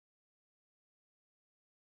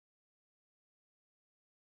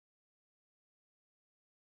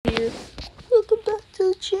Here. Welcome back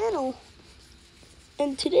to the channel.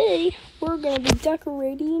 And today we're gonna be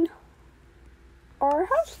decorating our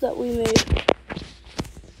house that we made.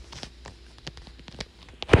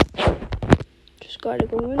 Just gotta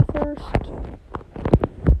go in first.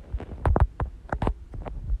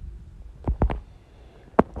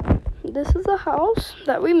 This is a house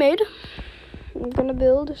that we made. I'm gonna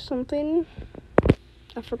build something.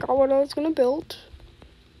 I forgot what I was gonna build.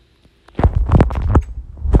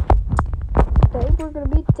 Today we're going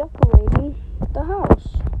to be decorating the house.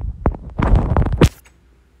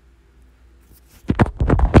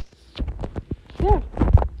 Yeah.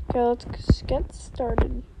 Okay, let's get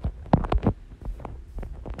started.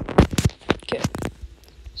 Okay.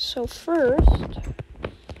 So first,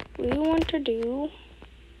 we want to do...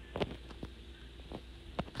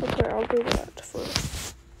 Okay, I'll do that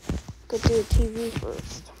first. Go do the TV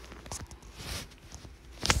first.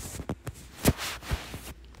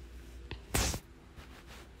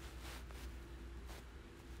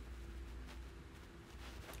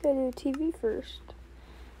 Gotta do TV first.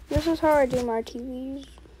 This is how I do my TVs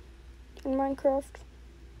in Minecraft.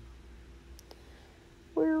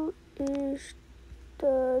 Where is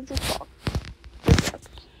the jukebox?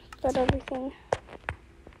 Is that everything?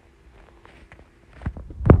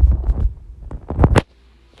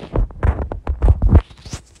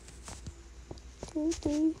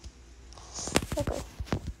 TV. Okay.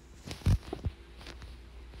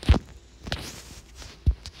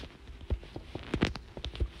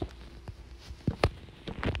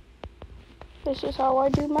 This is how I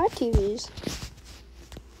do my TVs.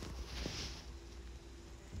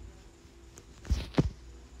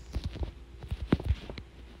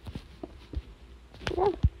 Yeah.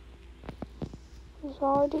 This is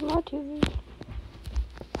how I do my TVs.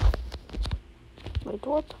 Wait,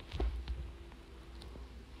 what?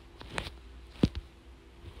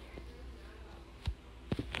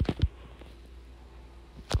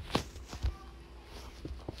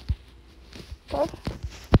 What?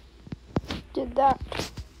 Did that.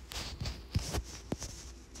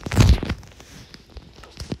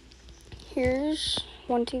 Here's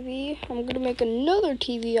one TV. I'm gonna make another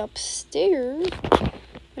TV upstairs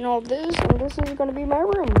and all this, and this is gonna be my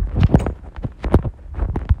room.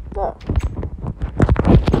 Oh.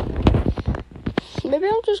 Maybe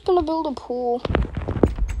I'm just gonna build a pool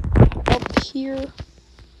up here.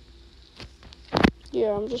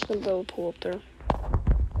 Yeah, I'm just gonna build a pool up there.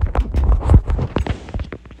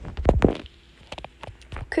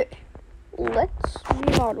 Okay, let's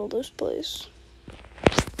remodel this place.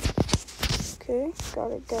 Okay,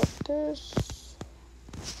 gotta get this.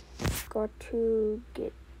 Got to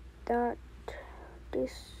get that,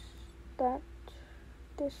 this,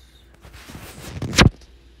 this.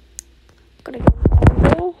 Gotta get an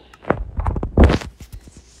angle.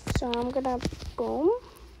 So I'm gonna boom,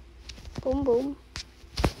 boom, boom,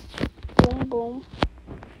 boom, boom,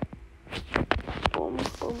 boom, boom,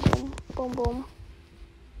 boom, boom, boom.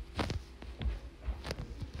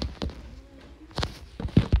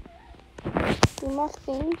 Do my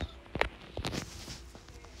things.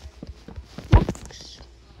 Max.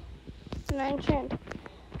 And I enchant.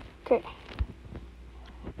 Okay.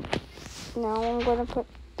 Now I'm gonna put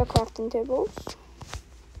the crafting tables.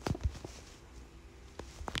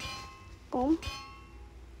 Boom.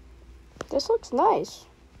 This looks nice.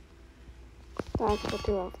 I can put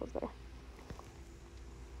two apples there.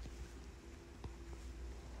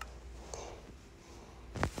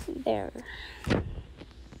 There.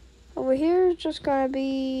 Over here is just gonna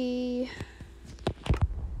be,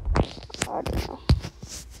 I don't know.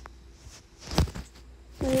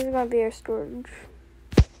 This is gonna be our storage.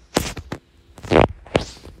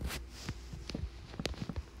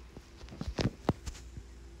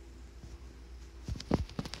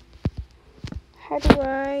 How do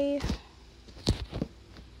I?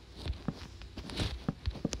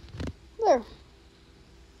 There.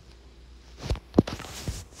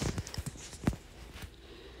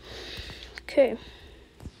 Okay.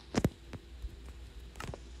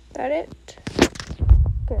 That it?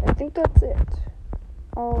 Okay, I think that's it.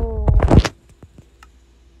 Oh.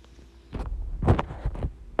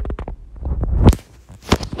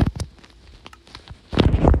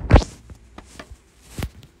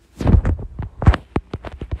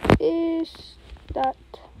 Is that?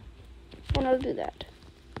 And I'll do that.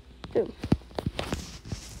 Boom.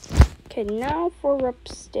 Okay, now for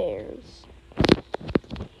upstairs.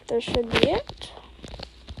 This should be it.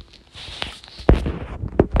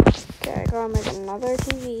 Okay, I gotta make another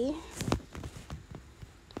TV.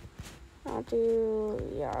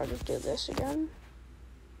 I'll just do this again.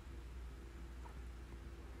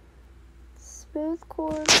 Smooth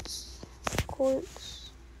quartz.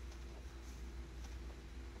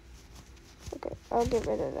 Okay, I'll get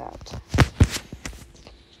rid of that.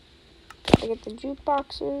 Gotta get the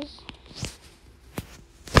jukeboxes.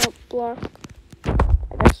 Nope, block.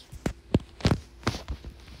 I guess.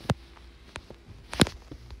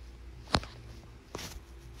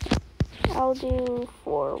 I'll do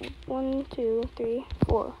 4. 1, 2, 3,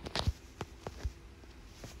 4.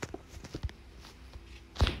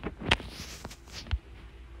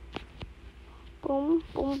 Boom,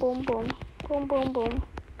 boom, boom, boom. Boom, boom, boom.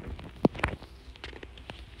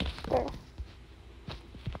 There.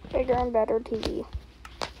 Bigger and better TV.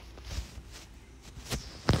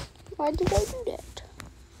 Why did I do that?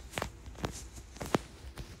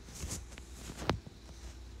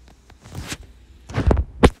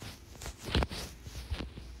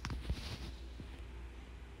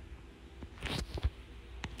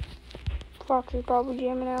 Fox is probably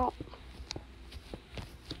jamming out.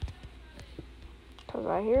 Because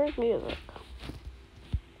I hear his music.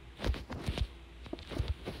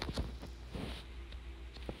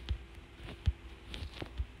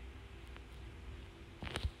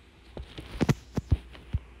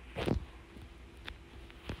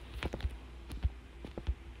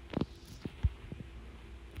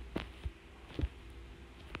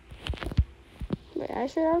 Wait, I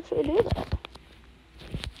should actually do that.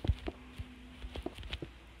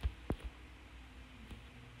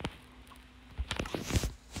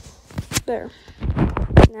 There.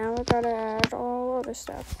 Now we gotta add all other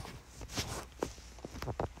stuff.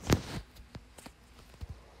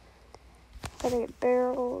 Gotta get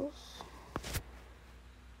barrels.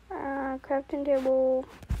 Crafting table.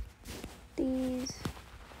 These.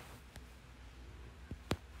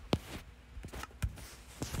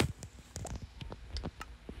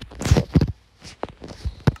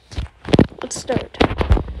 Let's start.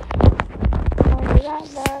 I'll do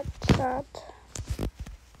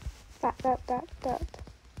that.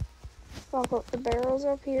 I'll put the barrels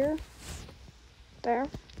up here. There.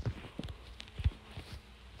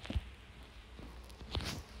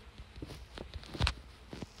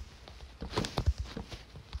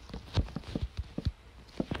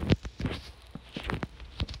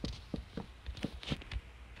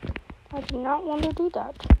 I do not want to do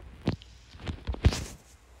that.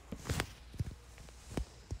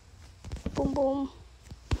 Boom, boom.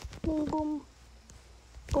 Boom, boom.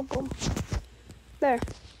 Boom, boom. There.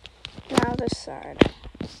 Now this side.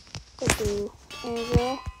 Go do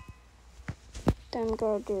anvil. Then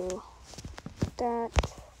go do that.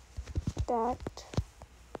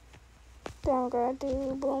 Then go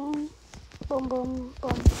do boom. Boom, boom,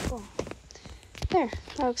 boom, boom. There.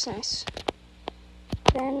 That looks nice.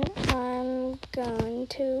 Then I'm going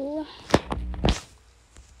to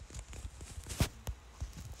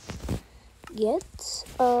get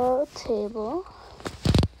a table.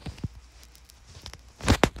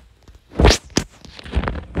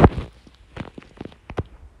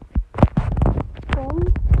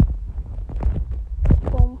 Boom.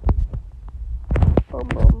 Boom. Boom,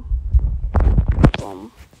 boom.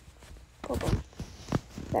 Boom. Boom, boom.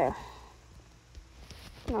 There.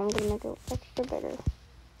 Now I'm going to make it extra bigger.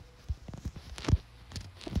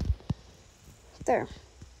 There.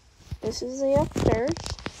 This is the upstairs.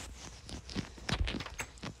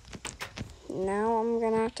 Now I'm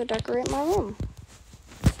gonna have to decorate my room.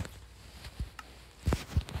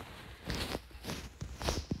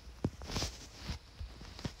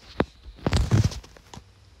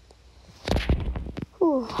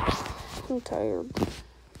 Whew, I'm tired.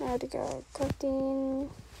 I had to go cooking.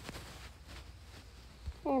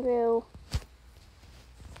 Anvil.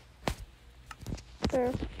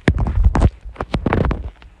 There.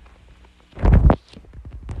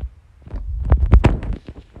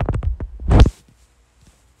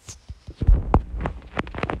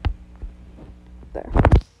 There.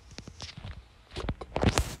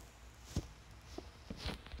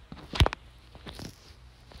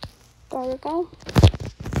 There we go.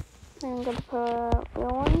 I'm gonna put wheel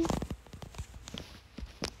one.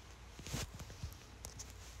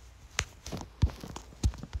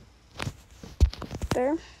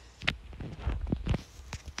 There.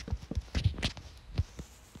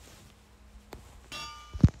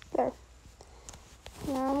 There.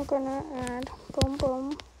 Now I'm gonna add boom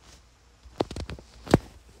boom.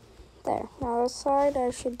 There. Now this side I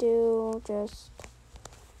should do just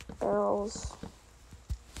barrels.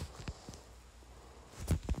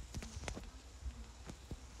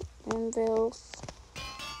 Anvils.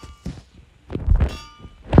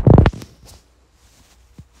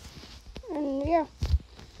 And yeah.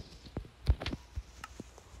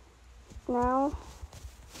 Now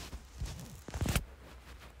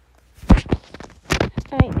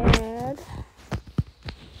I add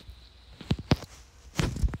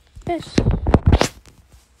this.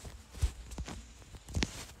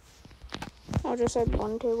 I'll just add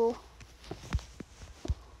 1 table.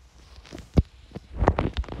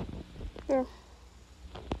 There.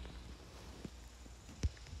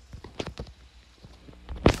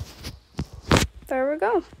 There we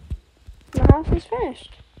go. The house is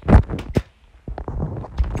finished.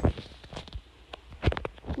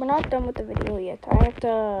 We're not done with the video yet. I have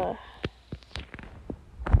to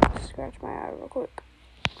scratch my eye real quick.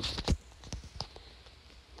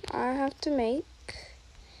 I have to make...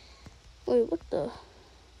 Wait, what the...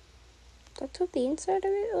 That's what the inside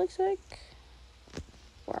of it looks like?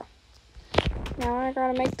 Wow. Now I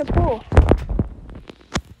gotta make the pool.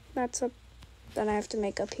 That's up... Then I have to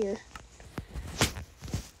make up here.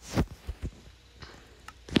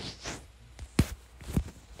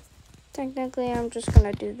 Technically, I'm just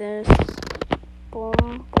gonna do this.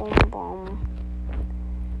 Boom, boom, boom.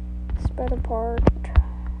 Spread apart.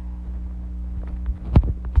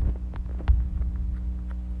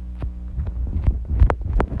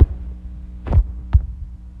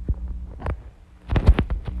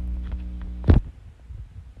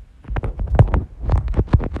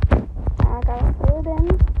 I gotta fill it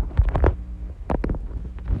in.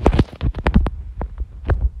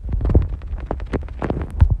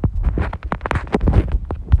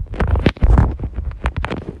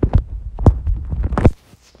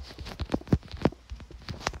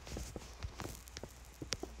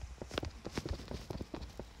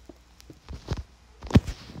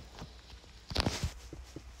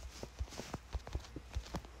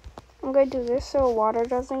 I'm gonna do this so water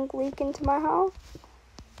doesn't leak into my house.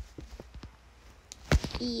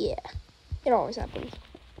 Yeah, it always happens.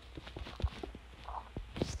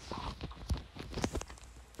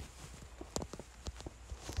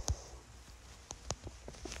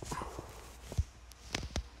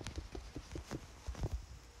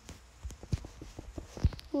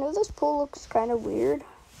 I know this pool looks kind of weird,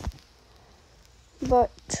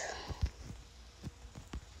 but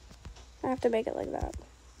I have to make it like that.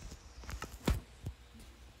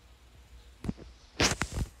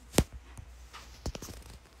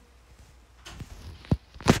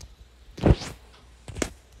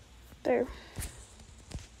 There.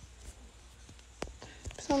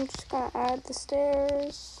 So I'm just gonna add the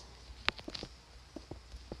stairs.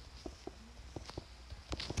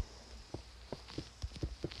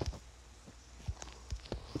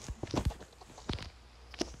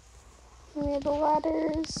 I made the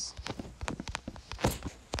ladders.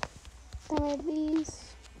 I made these.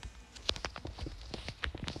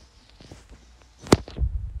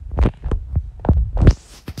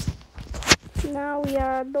 Now we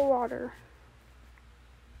add the water.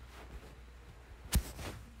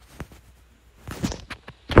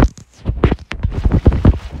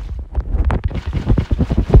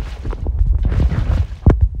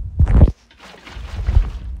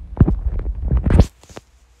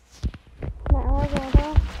 Now we're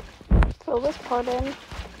gonna fill this part in.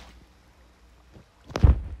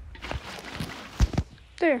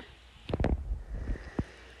 There.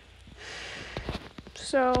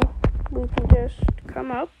 So we can just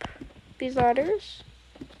come up these ladders,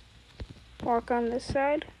 walk on this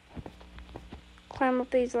side, climb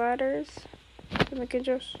up these ladders, and we can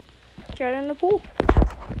just get in the pool.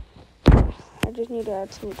 I just need to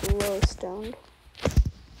add some glowstone.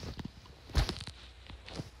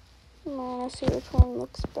 I want to see which one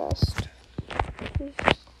looks best.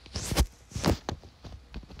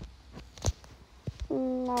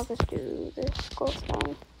 I'll just do this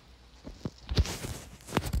glowstone.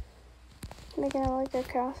 Making it like a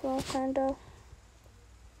castle, kind of.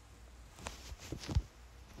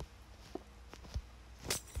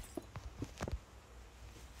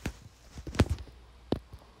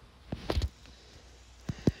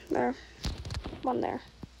 There. One there.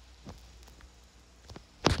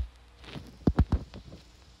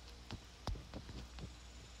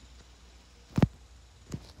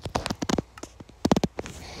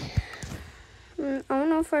 I don't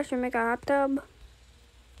know if I should make a hot tub.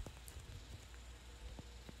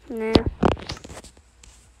 Nah.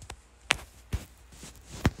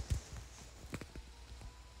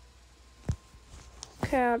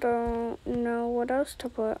 Okay, I don't know what else to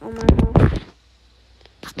put on my house.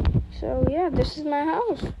 So yeah, this is my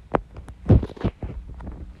house.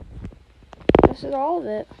 This is all of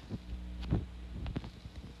it.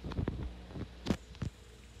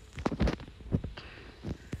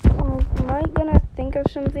 Am I gonna think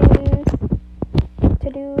of something to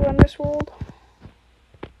do on this world?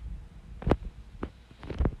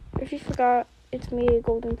 If you forgot, it's me,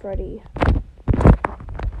 Golden Freddy.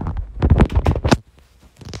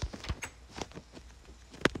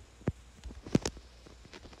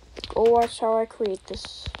 go watch how I create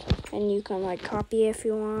this. And you can like copy if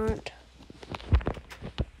you want.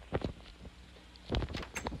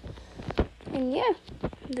 And yeah,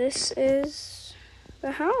 this is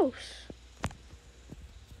the house.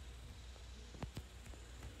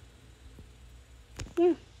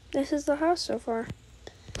 Yeah, this is the house so far.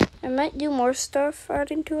 I might do more stuff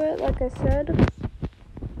adding to it, like I said.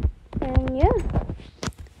 And yeah,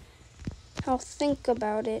 I'll think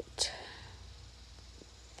about it.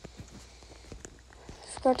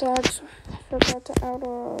 Forgot to add a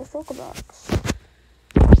shulker box.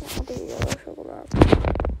 I'll do the other shulker box.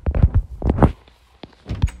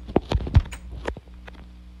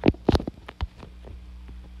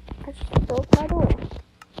 I just broke my door.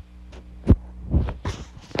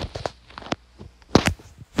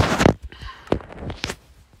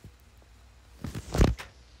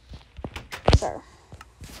 There.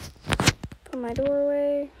 Put my door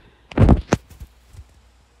away.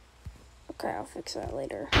 Okay, I'll fix that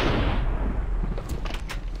later.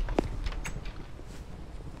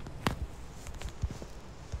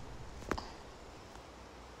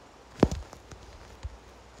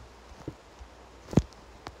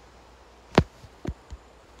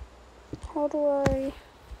 How do I...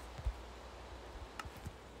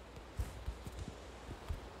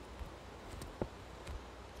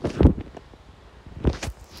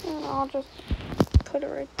 And I'll just put it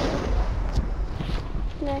right there.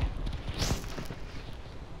 Nah.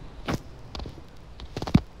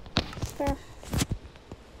 There.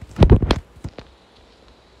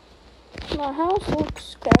 My house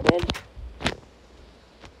looks crowded.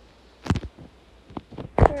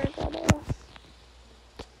 There, I gotta...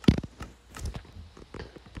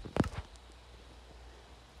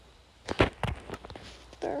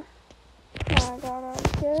 There. Now I gotta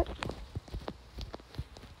get...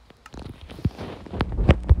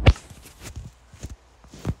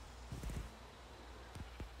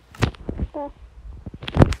 There.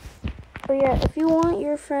 But yeah, if you want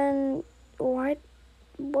your friend...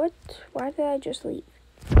 Why did I just leave?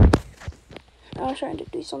 I was trying to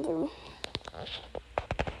do something.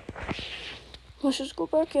 Let's just go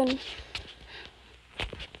back in.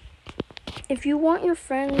 If you want your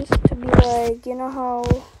friends to be like, you know how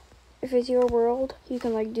if it's your world, you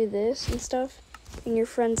can like do this and stuff, and your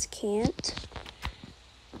friends can't?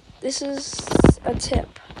 This is a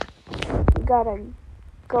tip. You gotta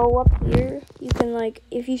go up here. You can like,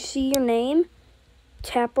 if you see your name,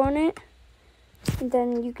 tap on it, and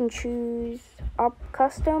then you can choose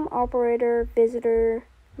custom, operator, visitor,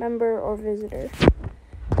 member, or visitor.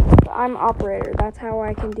 I'm operator. That's how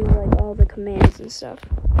I can do like all the commands and stuff.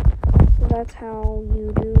 So that's how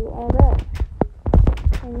you do all that.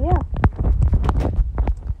 And yeah.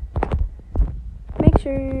 Make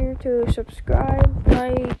sure to subscribe,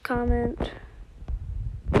 like, comment,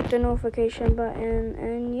 hit the notification button,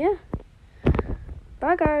 and yeah.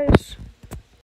 Bye guys.